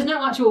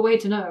no actual way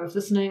to know if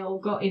the snail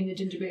got in the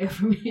ginger beer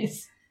from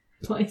his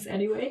place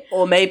anyway.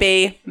 Or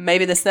maybe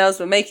the snails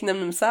were making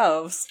them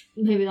themselves.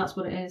 Maybe that's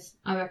what it is.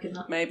 I reckon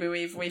that. Maybe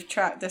we've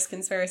tracked this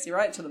conspiracy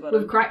right to the bottom.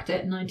 We've cracked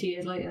it 90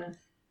 years later.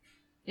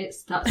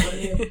 That's what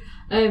it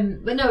is.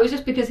 But no, it was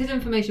just because his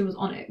information was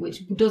on it,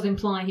 which does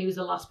imply he was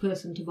the last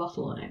person to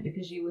bottle on it,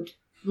 because you would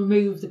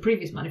remove the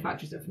previous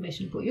manufacturer's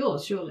information and put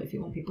yours, surely, if you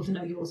want people to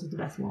know yours is the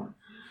best one.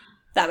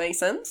 That makes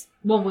sense.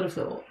 One would have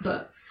thought,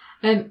 but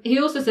he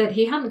also said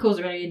he hadn't caused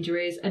her any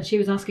injuries and she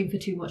was asking for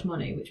too much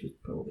money, which was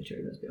probably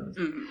true, let's be honest.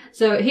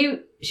 So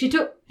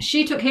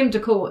she took him to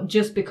court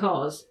just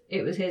because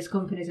it was his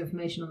company's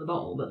information on the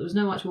bottle, but there was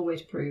no actual way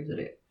to prove that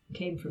it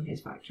came from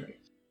his factory.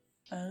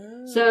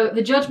 So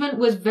the judgment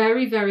was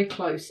very, very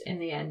close in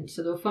the end.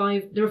 So there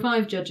were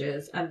five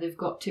judges, and they've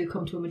got to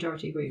come to a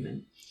majority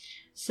agreement.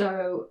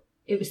 So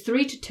it was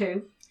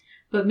 3-2,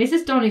 but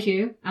Mrs.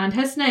 Donahue and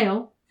her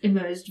snail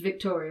emerged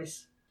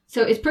victorious.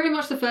 So it's pretty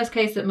much the first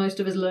case that most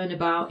of us learn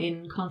about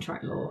in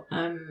contract law,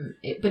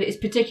 but it's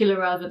particularly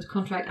relevant to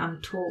contract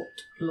and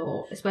tort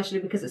law, especially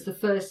because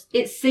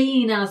it's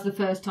seen as the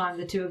first time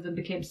the two of them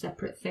became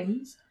separate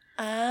things.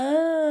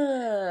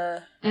 Ah.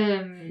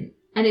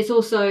 And it's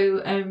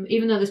also,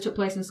 even though this took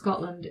place in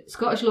Scotland,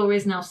 Scottish law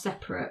is now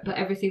separate, but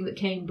everything that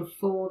came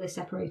before they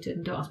separated,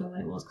 and don't ask me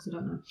when it was because I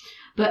don't know,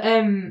 but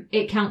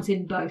it counts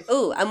in both.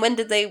 Oh, and when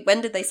did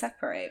they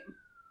separate?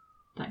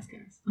 Thanks,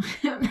 guys.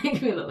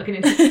 Makes me look like an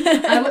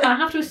idiot. I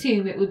have to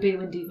assume it would be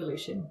when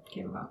devolution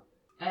came about.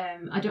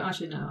 I don't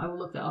actually know. I will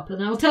look that up,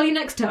 and I will tell you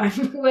next time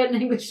when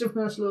English and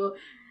Welsh law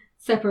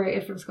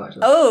separated from Scottish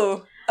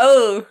law.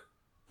 Oh.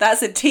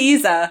 That's a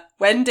teaser.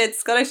 When did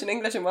Scottish and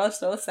English and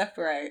Welsh law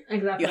separate?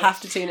 Exactly. You have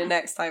to tune in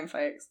next time,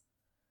 folks.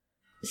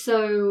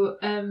 So,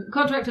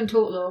 contract and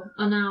tort law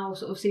are now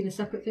sort of seen as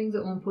separate things.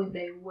 At one point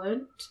they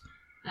weren't.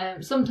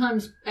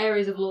 Sometimes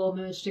areas of law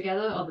merge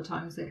together, other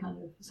times they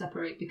kind of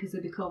separate because they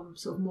become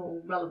sort of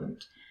more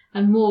relevant.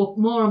 And more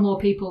and more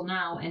people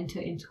now enter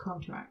into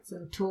contracts,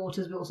 and tort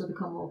has also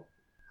become more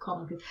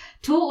common.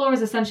 Tort law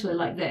is essentially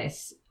like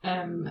this.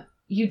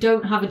 You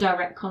don't have a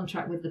direct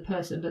contract with the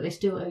person, but they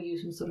still owe you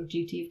some sort of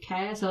duty of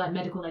care. So like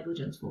medical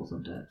negligence falls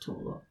under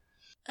tort law.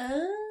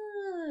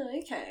 Ah,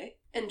 okay.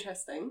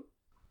 Interesting.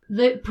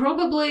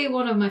 Probably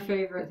one of my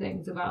favourite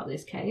things about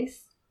this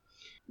case,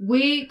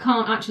 we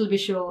can't actually be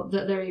sure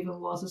that there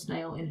even was a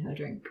snail in her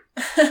drink.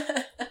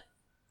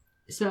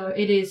 So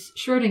it is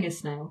Schrodinger's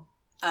snail.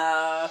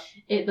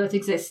 It both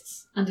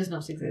exists and does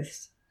not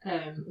exist.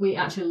 We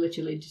actually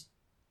literally just...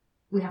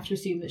 We have to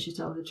assume that she's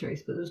telling the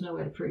truth, but there's no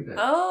way to prove it.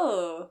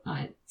 Oh.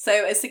 Right.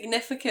 So a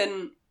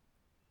significant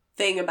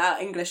thing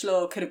about English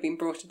law could have been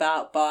brought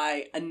about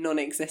by a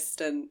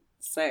non-existent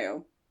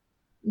snail.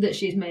 That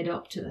she's made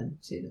up to them.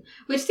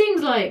 Which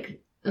seems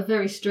like a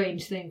very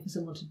strange thing for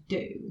someone to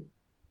do.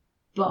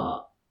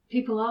 But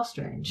people are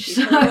strange.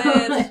 People are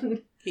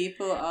weird.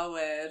 People are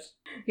weird.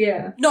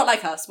 Yeah. Not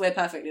like us. We're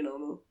perfectly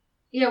normal.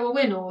 Yeah, well,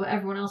 we're normal.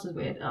 Everyone else is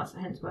weird. That's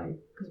hence why,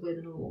 because we're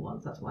the normal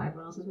ones. That's why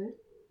everyone else is weird.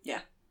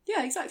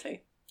 Yeah,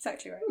 exactly.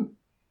 Exactly right.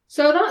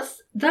 So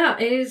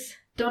that is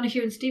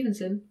Donahue and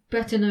Stevenson,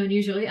 better known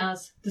usually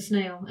as the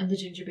snail and the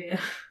ginger beer.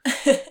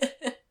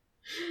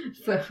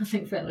 For, I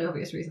think, fairly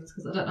obvious reasons,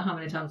 because I don't know how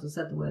many times I've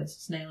said the words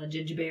snail and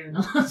ginger beer in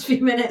the last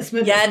few minutes.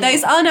 But yeah,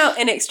 those are now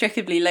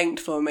inextricably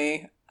linked for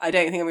me. I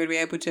don't think I'm going to be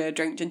able to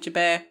drink ginger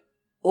beer,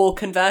 or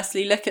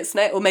conversely look at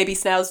snail, or maybe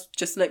snails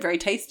just look very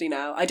tasty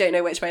now. I don't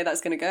know which way that's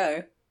going to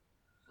go.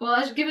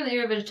 Well, given that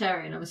you're a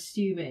vegetarian, I'm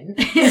assuming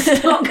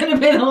it's not going to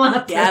be the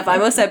latter. Yeah, but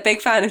I'm also a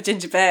big fan of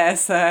ginger beer,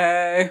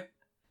 so...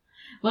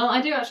 Well,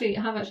 I have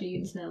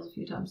eaten snails a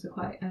few times. They're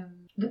quite...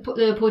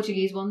 the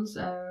Portuguese ones,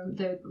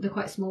 they're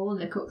quite small,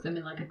 and they cook them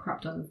in like a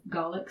crap ton of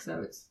garlic,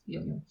 so it's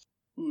yum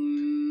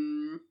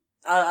yum.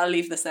 I'll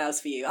leave the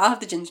snails for you. I'll have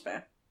the ginger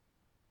beer.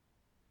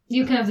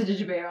 You can have the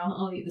ginger beer,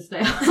 I'll eat the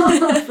snail.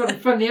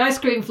 from the ice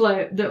cream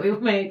float that we'll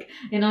make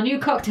in our new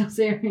cocktail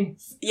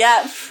series.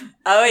 Yep.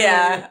 Oh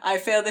yeah, I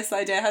feel this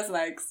idea has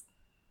legs.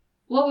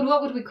 What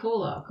would we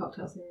call our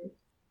cocktail series?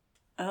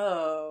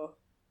 Oh,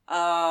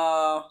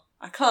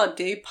 I can't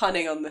do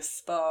punning on the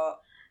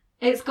spot.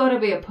 It's got to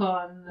be a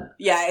pun.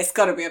 Yeah, it's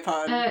got to be a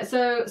pun.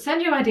 So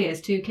send your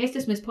ideas to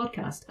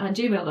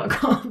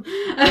casedismisspodcast@gmail.com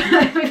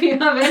if you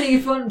have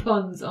any fun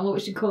puns on what we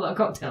should call our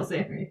cocktail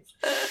series.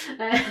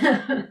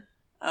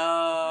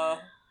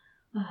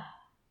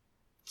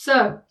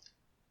 So,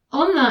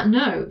 on that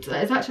note,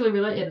 that is actually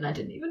related, and I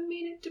didn't even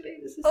mean it to be.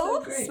 This is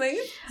so great. Sweet.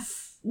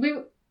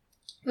 We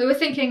were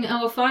thinking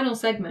our final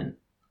segment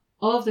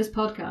of this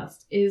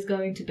podcast is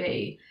going to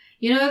be,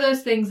 you know,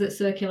 those things that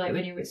circulate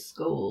when you're at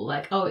school,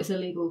 like, oh, it's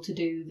illegal to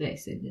do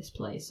this in this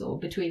place, or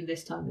between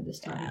this time and this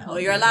time. Yeah, or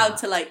you're allowed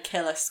to, like,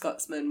 kill a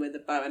Scotsman with a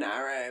bow and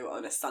arrow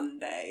on a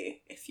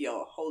Sunday if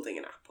you're holding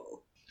an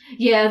apple.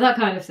 Yeah, that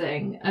kind of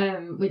thing,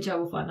 which I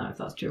will find out if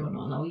that's true or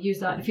not, and I will use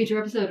that in a future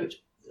episode,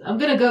 which I'm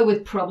going to go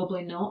with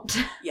probably not.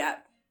 Yeah.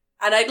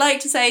 And I'd like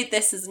to say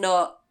this is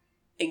not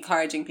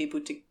encouraging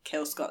people to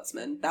kill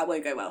Scotsmen. That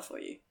won't go well for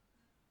you.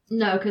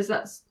 No, because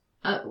that's...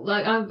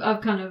 I'm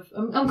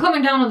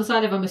coming down on the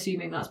side of I'm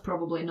assuming that's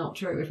probably not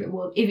true.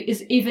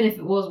 Even if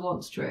it was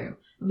once true,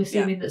 I'm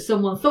assuming that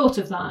someone thought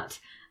of that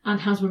and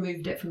has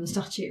removed it from the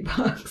statute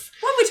books.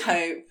 One would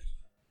hope.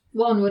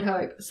 One would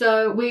hope.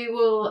 So we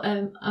will.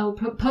 I will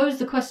propose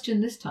the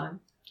question this time,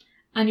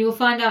 and you will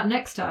find out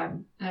next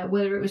time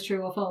whether it was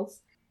true or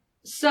false.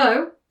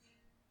 So,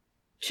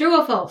 true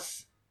or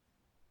false?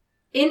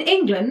 In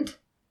England,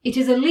 it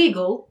is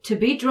illegal to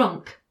be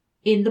drunk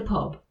in the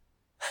pub.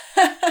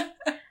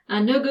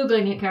 And no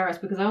Googling it, Karis,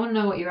 because I want to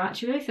know what you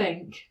actually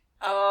think.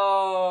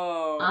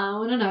 Oh. I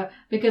want to know,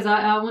 because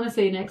I want to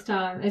see next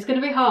time. It's going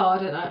to be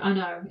hard, and I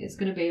know. It's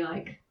going to be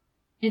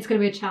it's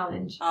going to be a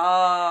challenge. But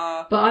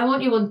I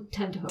want you on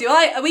tenterhooks. Do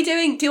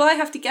I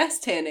have to guess,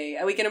 Tierney?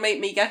 Are we going to make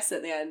me guess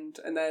at the end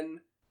and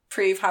then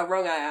prove how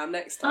wrong I am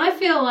next time? I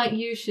feel like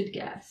you should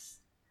guess.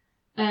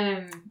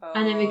 And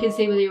then we can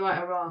see whether you're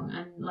right or wrong,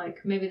 and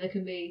like maybe there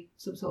can be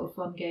some sort of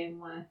fun game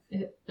where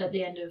at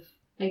the end of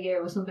a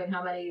year or something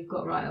how many you've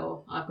got right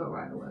or I've got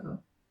right or whatever.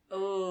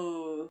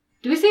 Ooh.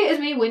 Do we see it as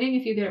me winning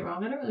if you get it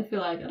wrong? I don't really feel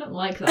like... I don't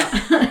like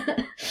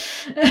that.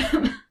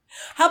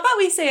 How about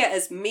we see it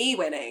as me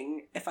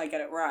winning if I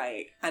get it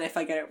right, and if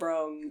I get it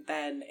wrong,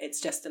 then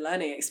it's just a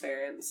learning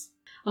experience.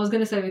 I was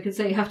going to say we could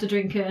say you have to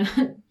drink a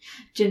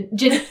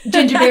ginger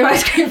beer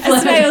ice cream A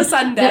flavour snail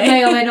sundae. that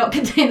may or may not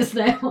contain a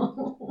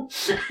snail.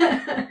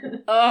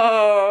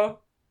 Oh,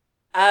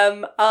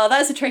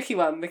 that's a tricky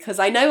one, because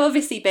I know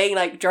obviously being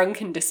like drunk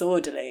and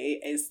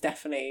disorderly is I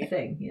definitely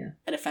think, yeah.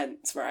 an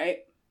offence, right?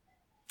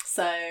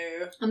 So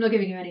I'm not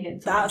giving you any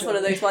hints. that's one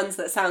of those ones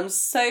that sounds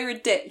so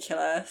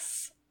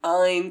ridiculous.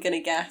 I'm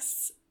gonna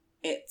guess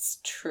it's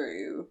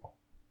true.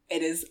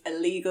 It is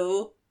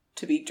illegal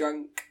to be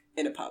drunk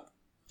in a pub.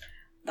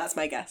 That's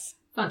my guess.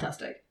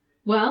 Fantastic.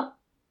 Well,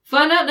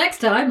 find out next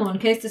time on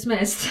Case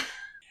Dismissed.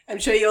 I'm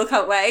sure you all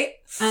can't wait.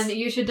 And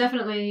you should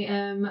definitely,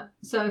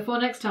 so for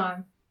next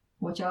time,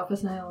 watch out for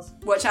snails.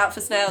 Watch out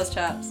for snails,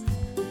 chaps.